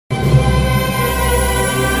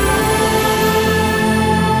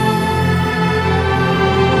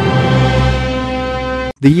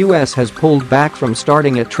the US has pulled back from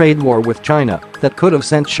starting a trade war with China that could have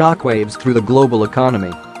sent shockwaves through the global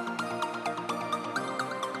economy.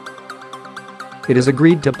 It has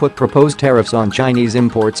agreed to put proposed tariffs on Chinese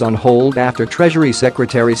imports on hold after Treasury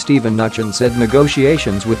Secretary Steven Mnuchin said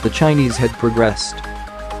negotiations with the Chinese had progressed.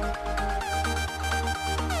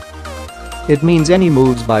 It means any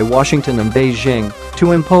moves by Washington and Beijing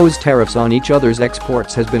to impose tariffs on each other's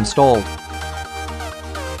exports has been stalled.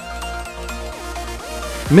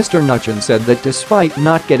 Mr. Mnuchin said that despite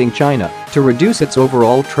not getting China to reduce its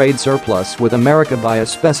overall trade surplus with America by a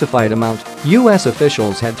specified amount, U.S.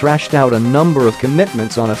 officials had thrashed out a number of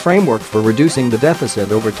commitments on a framework for reducing the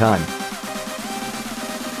deficit over time.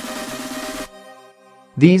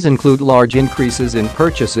 These include large increases in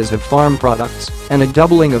purchases of farm products and a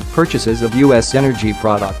doubling of purchases of U.S. energy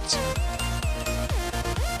products.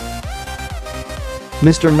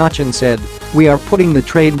 Mr. Mnuchin said, "We are putting the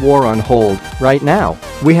trade war on hold right now.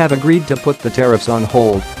 We have agreed to put the tariffs on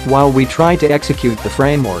hold while we try to execute the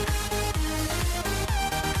framework."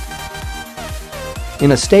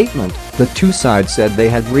 In a statement, the two sides said they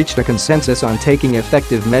had reached a consensus on taking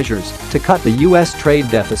effective measures to cut the U.S. trade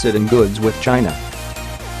deficit in goods with China.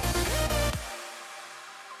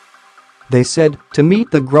 They said, to meet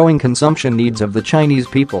the growing consumption needs of the Chinese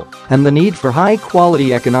people and the need for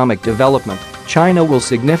high-quality economic development, China will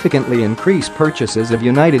significantly increase purchases of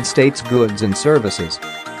United States goods and services.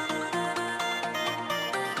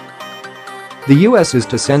 The U.S. is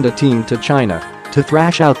to send a team to China to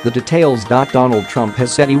thrash out the details. Donald Trump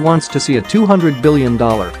has said he wants to see a $200 billion,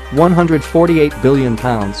 £148 billion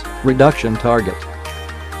reduction target.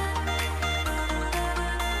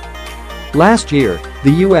 Last year,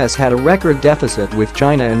 the U.S. had a record deficit with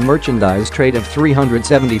China in merchandise trade of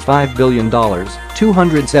 $375 billion,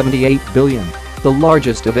 $278 billion, the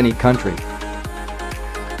largest of any country.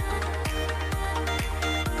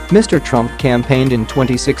 Mr. Trump campaigned in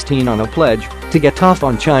 2016 on a pledge to get tough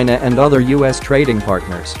on China and other U.S. trading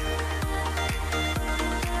partners.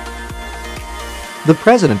 The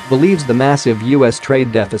president believes the massive U.S.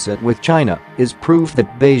 trade deficit with China is proof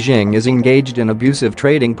that Beijing is engaged in abusive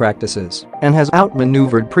trading practices and has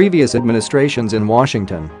outmaneuvered previous administrations in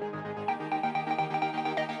Washington.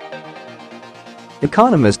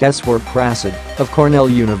 Economist Eswar Prasad of Cornell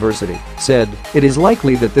University said, "It is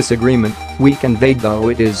likely that this agreement, weak and vague though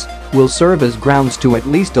it is, will serve as grounds to at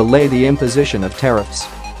least delay the imposition of tariffs."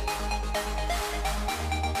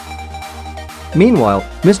 Meanwhile,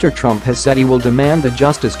 Mr. Trump has said he will demand the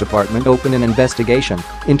Justice Department open an investigation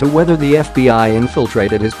into whether the FBI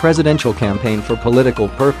infiltrated his presidential campaign for political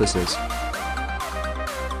purposes.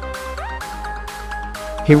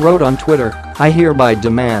 He wrote on Twitter, "I hereby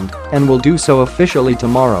demand, and will do so officially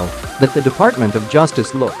tomorrow, that the Department of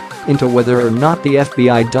Justice look into whether or not the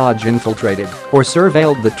FBI infiltrated or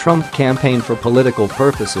surveilled the Trump campaign for political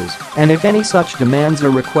purposes, and if any such demands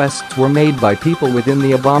or requests were made by people within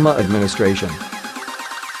the Obama administration."